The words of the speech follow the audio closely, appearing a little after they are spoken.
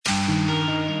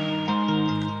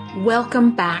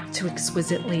Welcome back to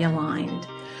Exquisitely Aligned,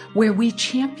 where we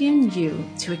champion you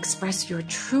to express your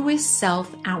truest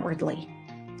self outwardly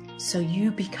so you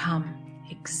become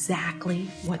exactly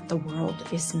what the world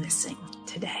is missing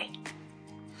today.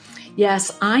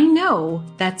 Yes, I know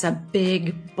that's a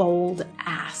big, bold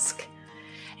ask,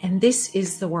 and this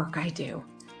is the work I do.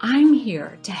 I'm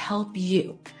here to help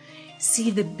you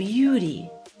see the beauty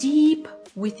deep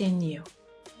within you.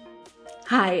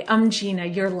 Hi, I'm Gina,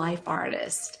 your life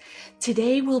artist.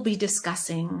 Today we'll be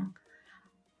discussing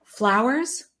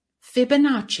flowers,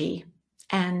 Fibonacci,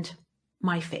 and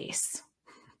my face.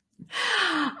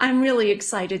 I'm really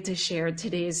excited to share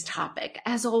today's topic.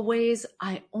 As always,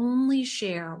 I only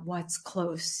share what's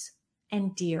close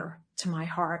and dear to my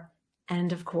heart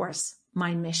and, of course,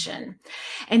 my mission.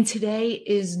 And today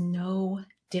is no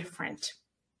different.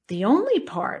 The only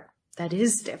part that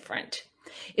is different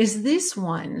is this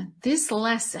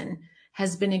lesson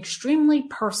has been extremely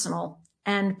personal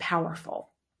and powerful.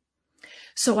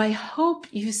 So I hope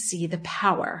you see the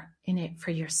power in it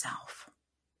for yourself.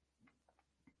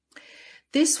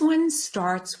 This one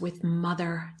starts with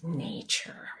Mother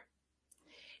Nature.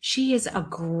 She is a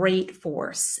great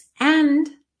force and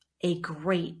a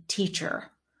great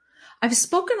teacher. I've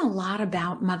spoken a lot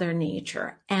about Mother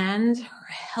Nature and her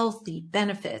healthy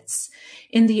benefits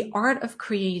in the art of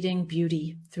creating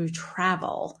beauty through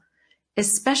travel,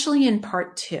 especially in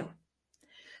part 2.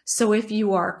 So if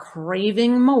you are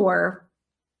craving more,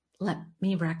 let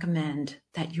me recommend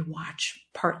that you watch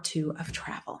part 2 of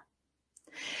travel.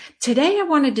 Today, I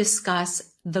want to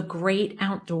discuss the great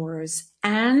outdoors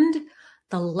and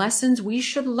the lessons we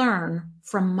should learn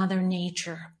from Mother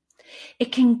Nature.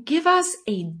 It can give us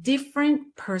a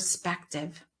different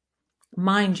perspective.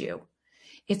 Mind you,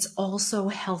 it's also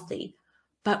healthy,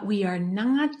 but we are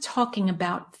not talking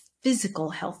about physical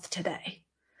health today.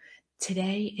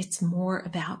 Today, it's more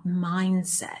about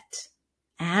mindset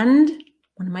and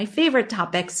one of my favorite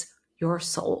topics, your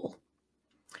soul.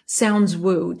 Sounds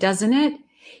woo, doesn't it?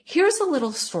 Here's a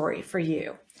little story for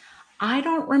you. I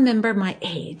don't remember my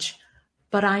age,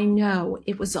 but I know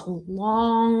it was a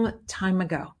long time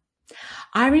ago.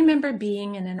 I remember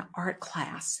being in an art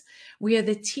class where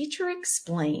the teacher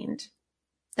explained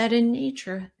that in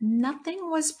nature, nothing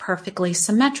was perfectly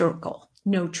symmetrical.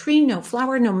 No tree, no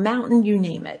flower, no mountain, you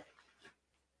name it.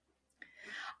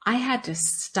 I had to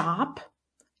stop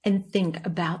and think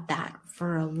about that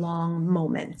for a long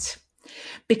moment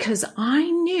because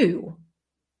I knew,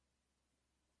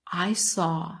 I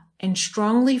saw and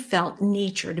strongly felt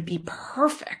nature to be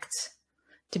perfect,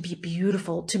 to be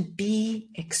beautiful, to be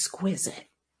exquisite.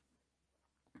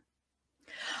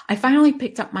 I finally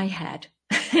picked up my head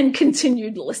and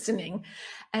continued listening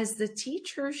as the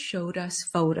teacher showed us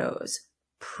photos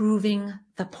proving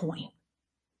the point.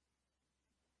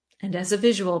 And as a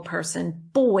visual person,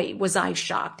 boy, was I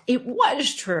shocked. It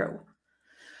was true.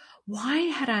 Why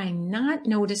had I not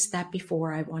noticed that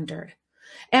before, I wondered.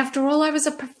 After all, I was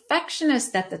a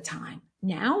perfectionist at the time.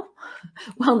 Now?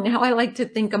 Well, now I like to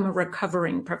think I'm a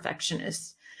recovering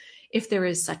perfectionist, if there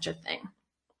is such a thing.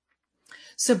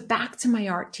 So back to my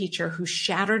art teacher who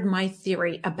shattered my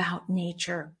theory about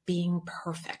nature being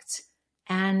perfect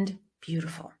and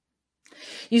beautiful.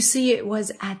 You see, it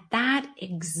was at that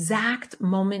exact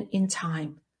moment in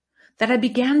time that I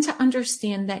began to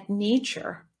understand that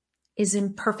nature is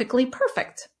imperfectly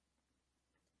perfect.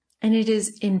 And it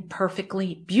is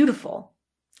imperfectly beautiful.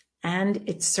 And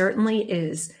it certainly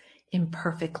is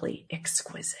imperfectly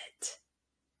exquisite.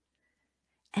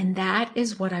 And that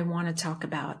is what I want to talk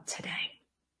about today.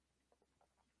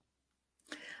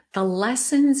 The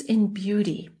lessons in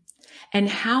beauty and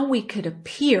how we could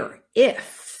appear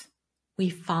if we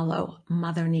follow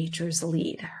Mother Nature's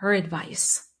lead, her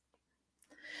advice.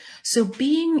 So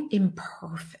being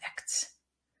imperfect,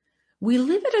 we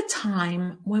live at a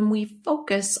time when we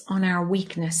focus on our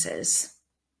weaknesses.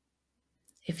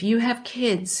 If you have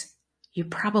kids, you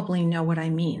probably know what I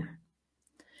mean.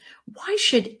 Why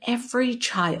should every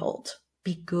child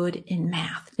be good in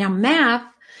math? Now,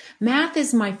 math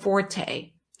is my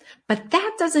forte, but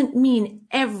that doesn't mean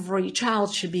every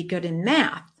child should be good in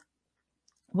math.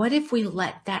 What if we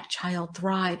let that child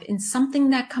thrive in something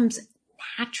that comes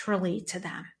naturally to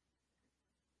them?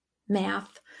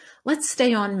 Math. Let's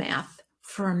stay on math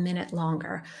for a minute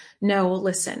longer. No,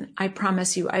 listen, I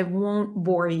promise you, I won't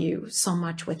bore you so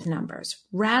much with numbers.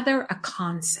 Rather, a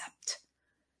concept.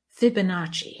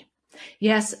 Fibonacci.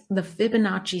 Yes, the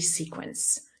Fibonacci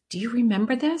sequence. Do you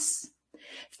remember this?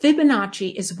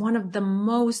 Fibonacci is one of the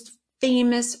most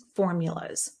famous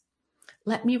formulas.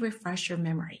 Let me refresh your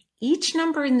memory. Each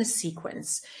number in the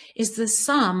sequence is the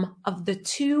sum of the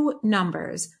two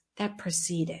numbers that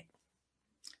precede it.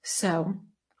 So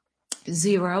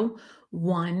 0,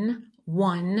 1,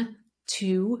 1,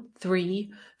 2,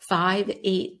 3, 5,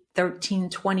 8, 13,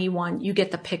 21. You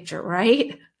get the picture,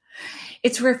 right?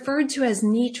 It's referred to as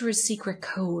nature's secret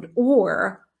code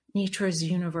or nature's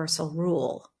universal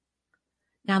rule.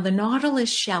 Now, the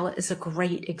Nautilus shell is a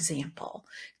great example.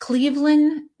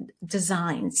 Cleveland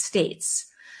Design states,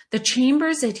 the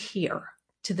chambers adhere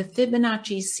to the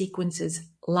Fibonacci sequence's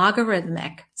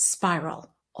logarithmic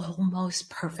spiral almost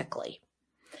perfectly.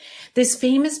 This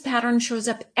famous pattern shows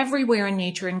up everywhere in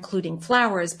nature, including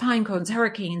flowers, pine cones,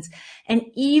 hurricanes, and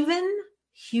even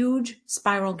huge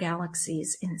spiral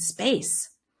galaxies in space.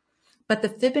 But the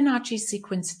Fibonacci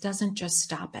sequence doesn't just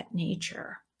stop at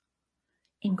nature.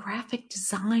 In graphic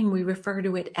design, we refer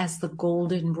to it as the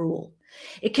golden rule.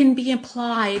 It can be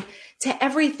applied to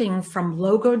everything from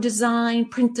logo design,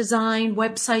 print design,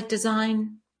 website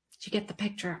design. You get the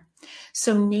picture.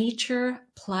 So nature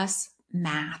plus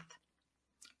math.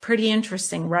 Pretty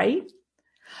interesting, right?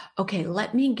 Okay,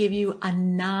 let me give you a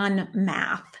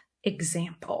non-math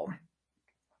example.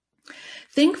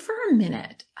 Think for a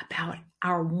minute about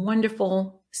our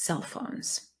wonderful cell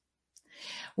phones.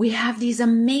 We have these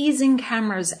amazing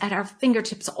cameras at our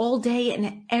fingertips all day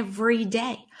and every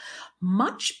day,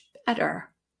 much better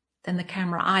than the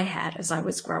camera I had as I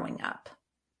was growing up.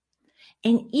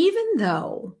 And even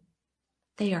though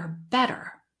they are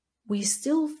better, we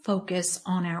still focus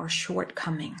on our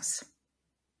shortcomings.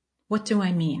 What do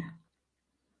I mean?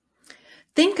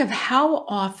 Think of how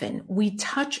often we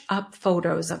touch up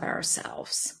photos of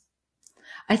ourselves.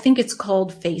 I think it's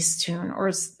called Facetune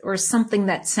or something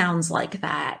that sounds like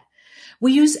that.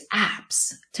 We use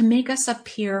apps to make us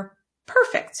appear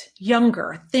perfect,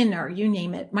 younger, thinner, you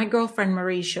name it. My girlfriend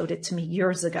Marie showed it to me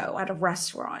years ago at a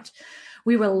restaurant.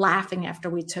 We were laughing after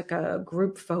we took a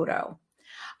group photo.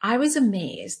 I was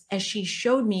amazed as she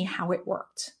showed me how it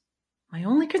worked. My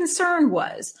only concern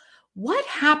was, what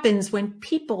happens when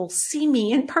people see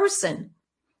me in person?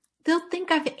 They'll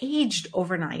think I've aged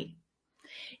overnight.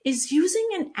 Is using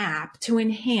an app to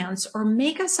enhance or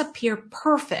make us appear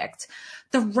perfect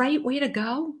the right way to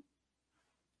go?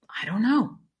 I don't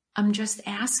know. I'm just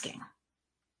asking.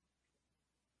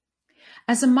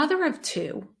 As a mother of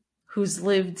two who's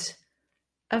lived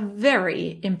a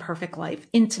very imperfect life,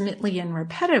 intimately and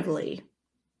repetitively,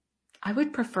 I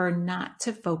would prefer not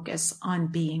to focus on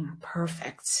being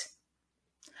perfect.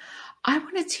 I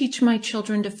want to teach my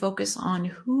children to focus on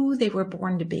who they were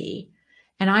born to be,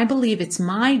 and I believe it's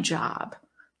my job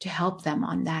to help them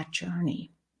on that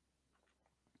journey.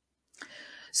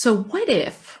 So what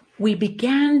if we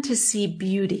began to see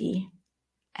beauty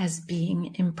as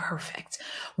being imperfect?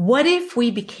 What if we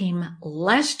became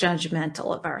less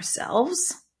judgmental of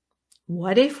ourselves?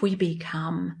 What if we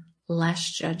become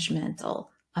less judgmental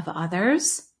of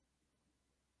others?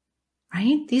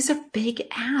 Right? These are big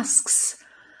asks.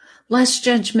 Less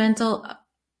judgmental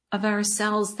of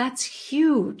ourselves, that's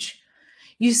huge.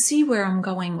 You see where I'm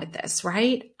going with this,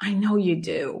 right? I know you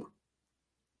do.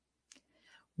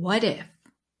 What if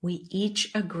we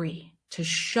each agree to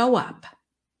show up,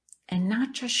 and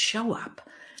not just show up,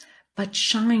 but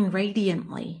shine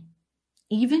radiantly,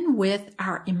 even with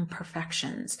our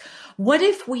imperfections? What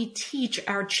if we teach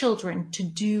our children to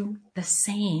do the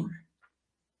same?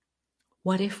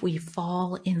 What if we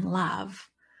fall in love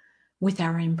with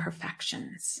our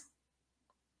imperfections?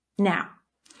 Now,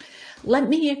 let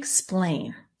me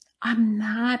explain. I'm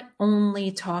not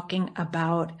only talking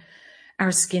about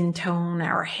our skin tone,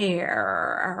 our hair,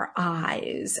 our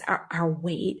eyes, our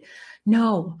weight.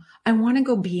 No, I want to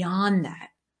go beyond that.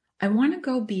 I want to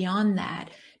go beyond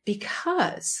that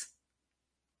because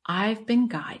I've been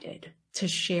guided to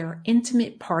share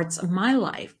intimate parts of my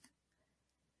life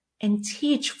and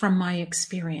teach from my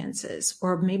experiences,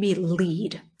 or maybe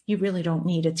lead. You really don't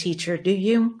need a teacher, do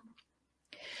you?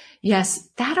 Yes,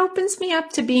 that opens me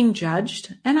up to being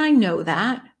judged, and I know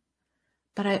that.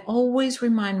 But I always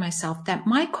remind myself that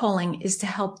my calling is to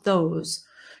help those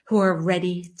who are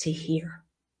ready to hear,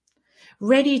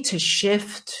 ready to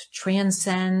shift,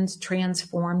 transcend,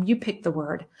 transform. You pick the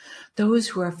word. Those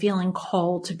who are feeling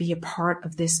called to be a part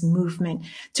of this movement,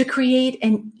 to create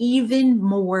an even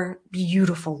more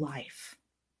beautiful life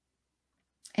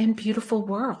and beautiful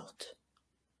world.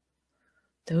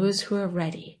 Those who are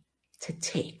ready to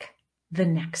take the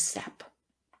next step.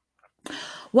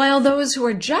 While those who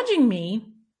are judging me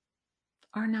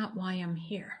are not why I'm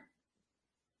here.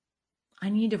 I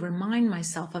need to remind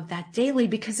myself of that daily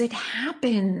because it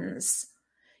happens.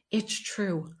 It's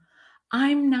true.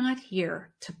 I'm not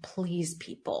here to please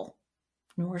people,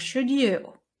 nor should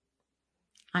you.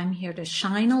 I'm here to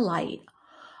shine a light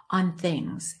on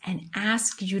things and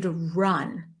ask you to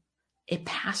run it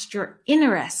past your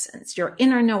inner essence, your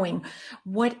inner knowing,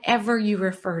 whatever you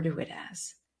refer to it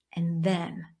as. And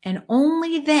then, and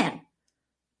only then,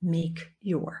 make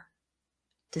your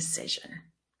decision.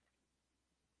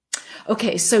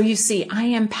 Okay, so you see, I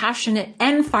am passionate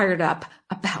and fired up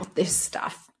about this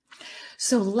stuff.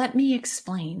 So let me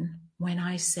explain when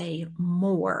I say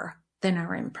more than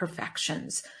our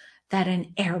imperfections that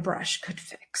an airbrush could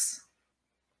fix.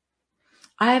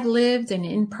 I've lived an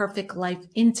imperfect life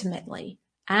intimately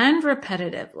and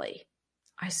repetitively.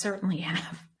 I certainly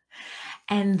have.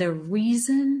 And the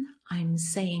reason I'm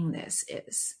saying this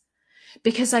is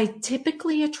because I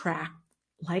typically attract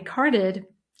like-hearted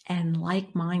and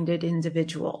like-minded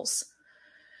individuals,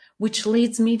 which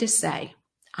leads me to say,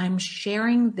 I'm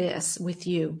sharing this with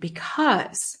you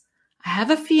because I have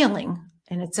a feeling,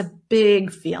 and it's a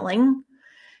big feeling,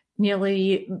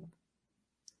 nearly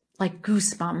like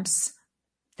goosebumps,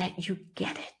 that you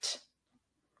get it,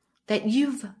 that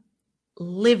you've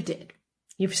lived it,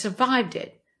 you've survived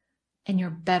it, and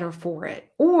you're better for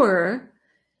it. Or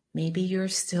maybe you're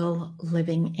still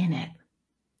living in it.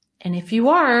 And if you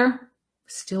are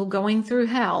still going through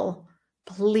hell,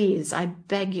 please, I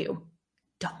beg you,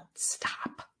 don't stop.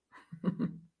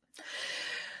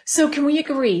 So can we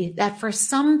agree that for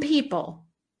some people,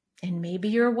 and maybe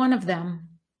you're one of them,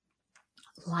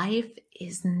 life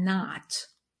is not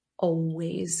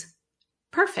always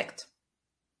perfect?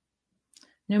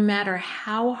 No matter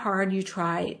how hard you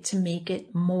try to make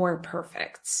it more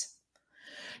perfect,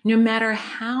 no matter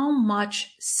how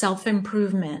much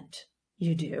self-improvement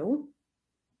you do,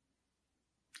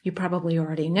 you probably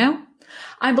already know,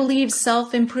 I believe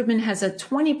self-improvement has a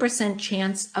 20%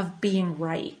 chance of being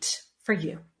right for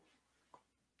you.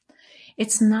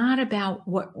 It's not about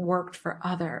what worked for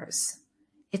others.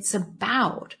 It's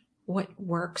about what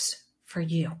works for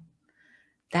you.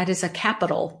 That is a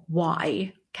capital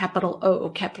Y, capital O,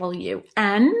 capital U.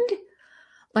 And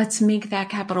let's make that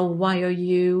capital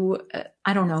Y-O-U,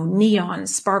 I don't know, neon,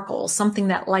 sparkle, something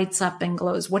that lights up and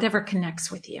glows, whatever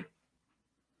connects with you.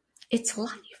 It's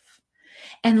life.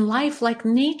 And life, like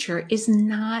nature, is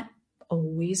not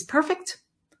always perfect.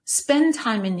 Spend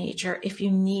time in nature if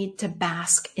you need to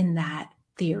bask in that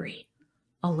theory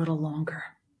a little longer.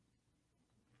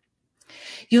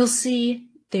 You'll see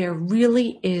there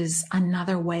really is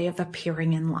another way of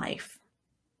appearing in life.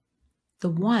 The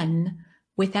one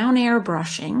without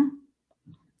airbrushing,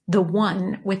 the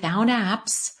one without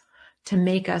apps to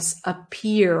make us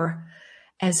appear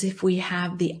as if we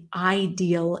have the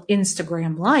ideal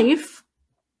Instagram life.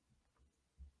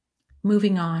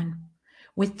 Moving on.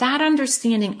 With that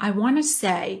understanding, I want to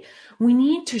say we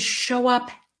need to show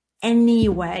up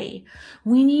anyway.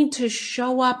 We need to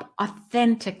show up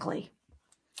authentically.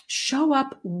 Show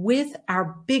up with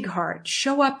our big heart.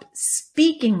 Show up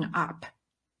speaking up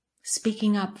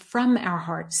from our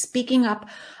heart, speaking up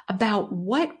about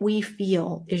what we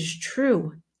feel is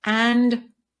true and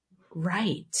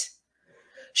right.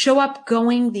 Show up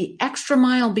going the extra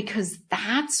mile because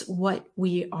that's what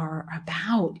we are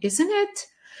about, isn't it?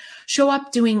 Show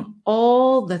up doing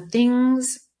all the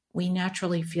things we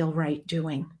naturally feel right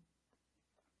doing.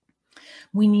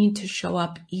 We need to show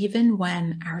up even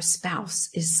when our spouse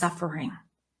is suffering.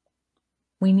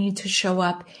 We need to show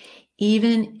up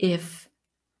even if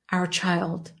our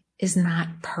child is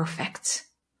not perfect.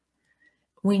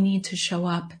 We need to show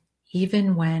up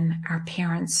even when our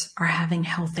parents are having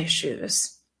health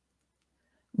issues.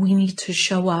 We need to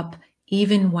show up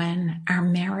even when our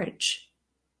marriage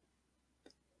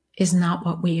is not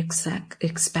what we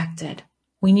expected.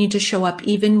 We need to show up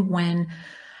even when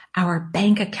our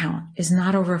bank account is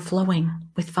not overflowing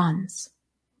with funds.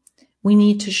 We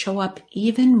need to show up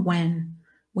even when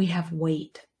we have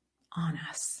weight on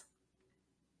us.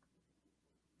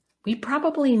 We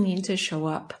probably need to show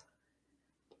up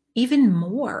even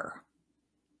more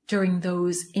during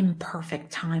those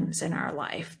imperfect times in our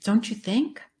life, don't you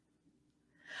think?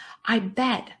 I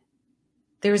bet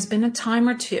there's been a time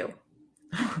or two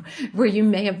where you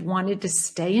may have wanted to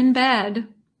stay in bed,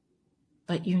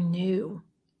 but you knew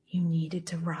you needed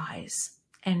to rise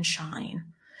and shine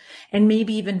and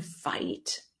maybe even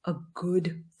fight a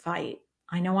good fight.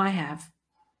 I know I have.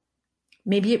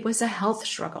 Maybe it was a health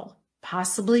struggle,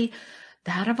 possibly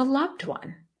that of a loved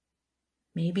one.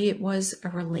 Maybe it was a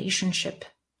relationship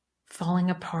falling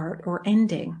apart or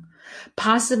ending.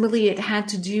 Possibly it had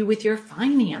to do with your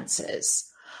finances.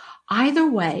 Either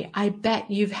way, I bet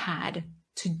you've had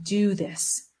to do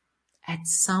this at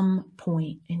some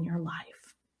point in your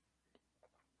life.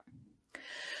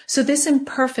 So this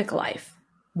imperfect life,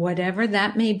 whatever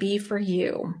that may be for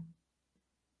you,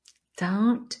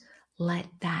 don't let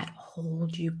that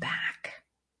hold you back.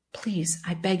 Please,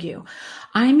 I beg you.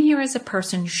 I'm here as a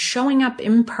person showing up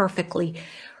imperfectly,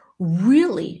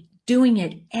 really doing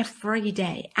it every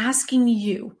day, asking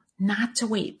you not to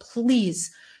wait.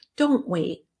 Please don't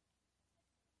wait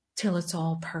till it's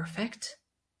all perfect,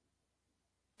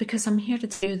 because I'm here to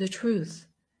tell you the truth.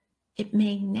 It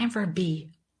may never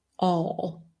be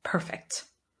all perfect.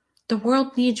 The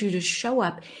world needs you to show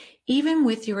up even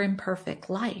with your imperfect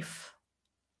life.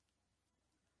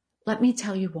 Let me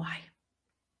tell you why.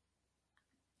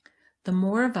 The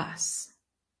more of us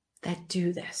that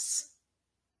do this,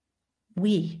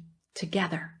 we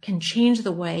together can change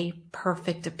the way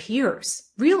perfect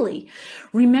appears. Really.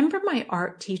 Remember my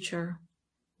art teacher?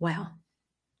 Well,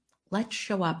 let's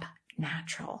show up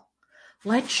natural.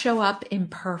 Let's show up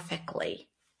imperfectly.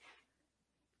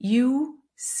 You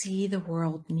see, the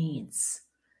world needs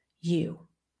you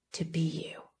to be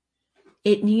you.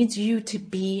 It needs you to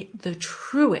be the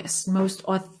truest, most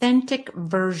authentic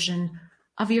version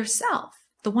of yourself,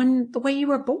 the way you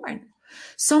were born.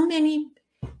 So many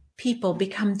people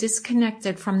become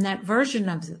disconnected from that version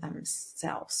of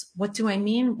themselves. What do I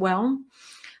mean? Well,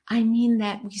 I mean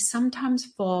that we sometimes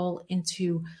fall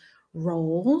into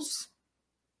roles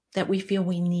that we feel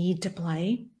we need to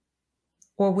play,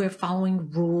 or we're following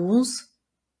rules.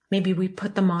 Maybe we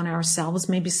put them on ourselves,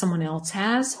 maybe someone else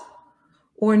has,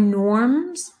 or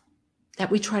norms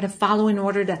that we try to follow in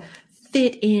order to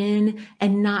fit in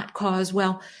and not cause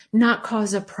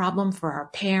a problem for our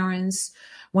parents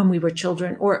when we were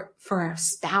children, or for our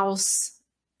spouse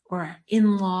or our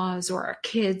in-laws or our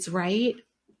kids, right?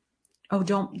 Oh,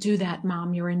 don't do that,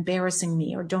 Mom, you're embarrassing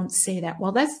me, or don't say that.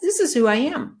 Well, this is who I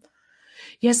am.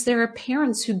 Yes, there are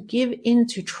parents who give in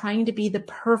to trying to be the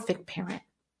perfect parent,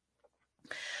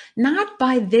 not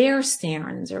by their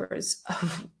standards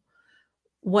of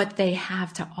what they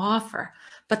have to offer,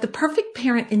 but the perfect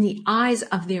parent in the eyes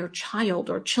of their child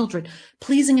or children,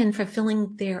 pleasing and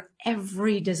fulfilling their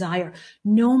every desire,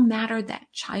 no matter that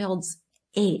child's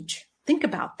age. Think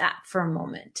about that for a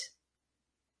moment.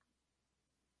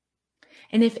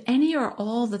 And if any or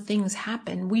all the things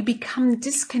happen, we become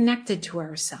disconnected to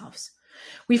ourselves.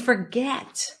 We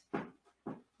forget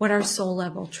what our soul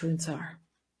level truths are,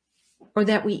 or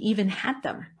that we even had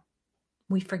them.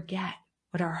 We forget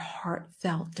what our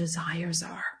heartfelt desires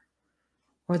are,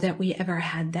 or that we ever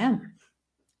had them.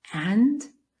 And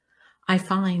I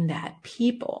find that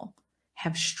people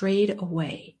have strayed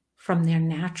away from their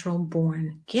natural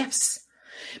born gifts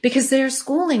because their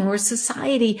schooling or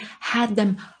society had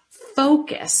them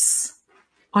focus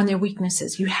on their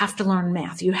weaknesses. You have to learn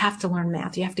math. You have to learn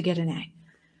math. You have to get an A.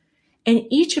 And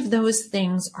each of those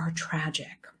things are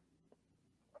tragic.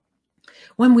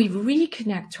 When we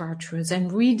reconnect to our truths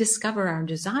and rediscover our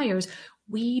desires,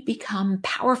 we become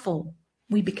powerful.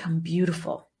 We become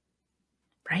beautiful,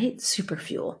 right?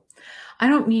 Superfuel. I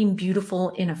don't mean beautiful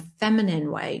in a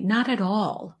feminine way, not at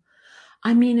all.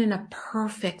 I mean in a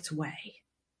perfect way,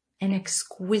 an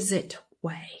exquisite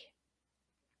way.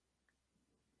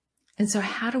 And so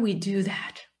how do we do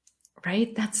that,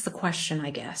 right? That's the question,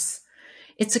 I guess.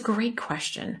 It's a great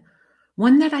question,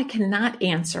 one that I cannot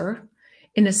answer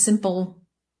in a simple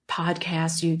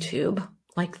podcast, YouTube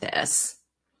like this.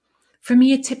 For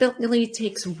me, it typically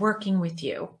takes working with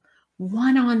you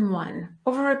one-on-one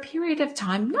over a period of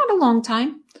time, not a long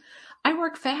time. I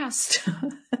work fast.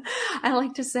 I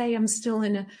like to say I'm still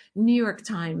in a New York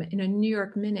time, in a New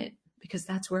York minute, because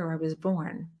that's where I was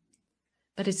born.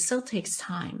 But it still takes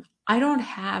time. I don't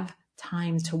have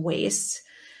time to waste,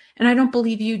 and I don't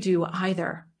believe you do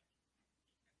either.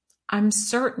 I'm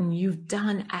certain you've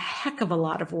done a heck of a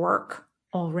lot of work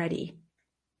already.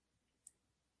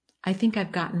 I think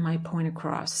I've gotten my point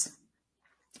across.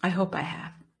 I hope I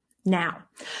have. Now,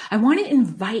 I want to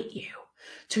invite you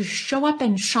to show up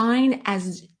and shine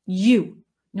as you,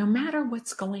 no matter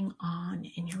what's going on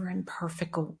in your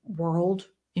imperfect world,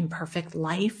 imperfect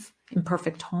life,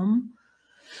 imperfect home.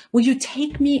 Will you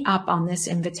take me up on this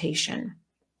invitation?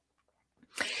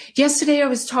 Yesterday, I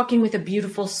was talking with a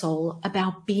beautiful soul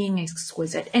about being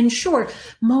exquisite. And sure,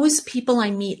 most people I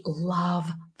meet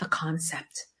love the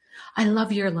concept. I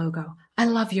love your logo. I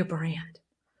love your brand.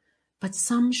 But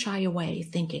some shy away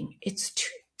thinking it's too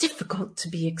difficult to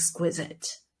be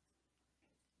exquisite.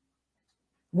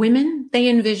 Women, they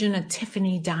envision a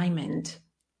Tiffany diamond.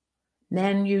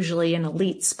 Men, usually an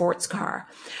elite sports car.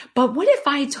 But what if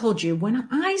I told you when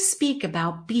I speak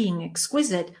about being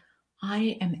exquisite,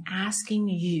 I am asking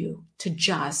you to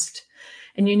just,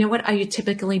 and you know what? I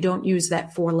typically don't use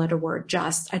that 4-letter word,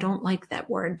 just. I don't like that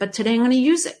word, but today I'm going to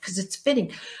use it because it's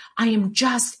fitting. I am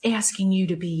just asking you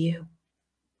to be you.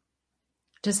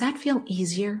 Does that feel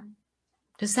easier?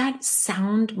 Does that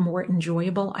sound more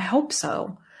enjoyable? I hope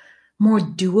so. More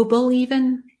doable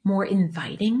even, more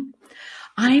inviting.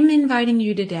 I'm inviting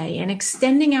you today and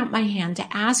extending out my hand to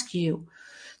ask you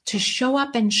to show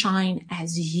up and shine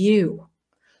as you,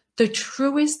 the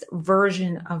truest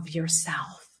version of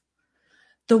yourself,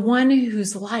 the one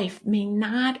whose life may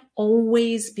not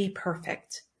always be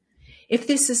perfect. If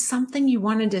this is something you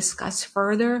want to discuss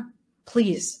further,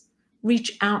 please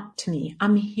reach out to me.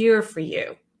 I'm here for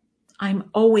you.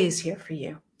 I'm always here for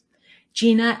you.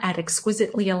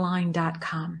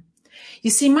 Gina@exquisitelyaligned.com. You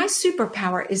see, my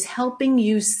superpower is helping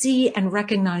you see and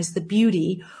recognize the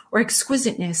beauty or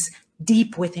exquisiteness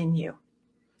deep within you,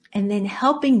 and then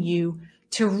helping you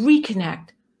to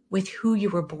reconnect with who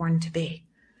you were born to be,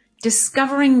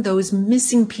 discovering those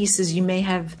missing pieces you may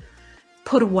have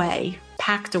put away,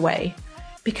 packed away,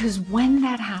 because when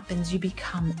that happens, you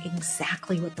become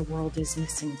exactly what the world is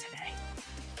missing today.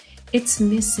 It's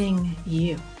missing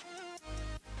you.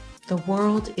 The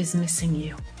world is missing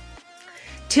you.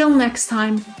 Till next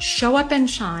time, show up and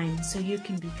shine so you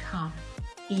can become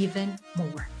even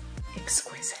more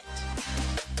exquisite.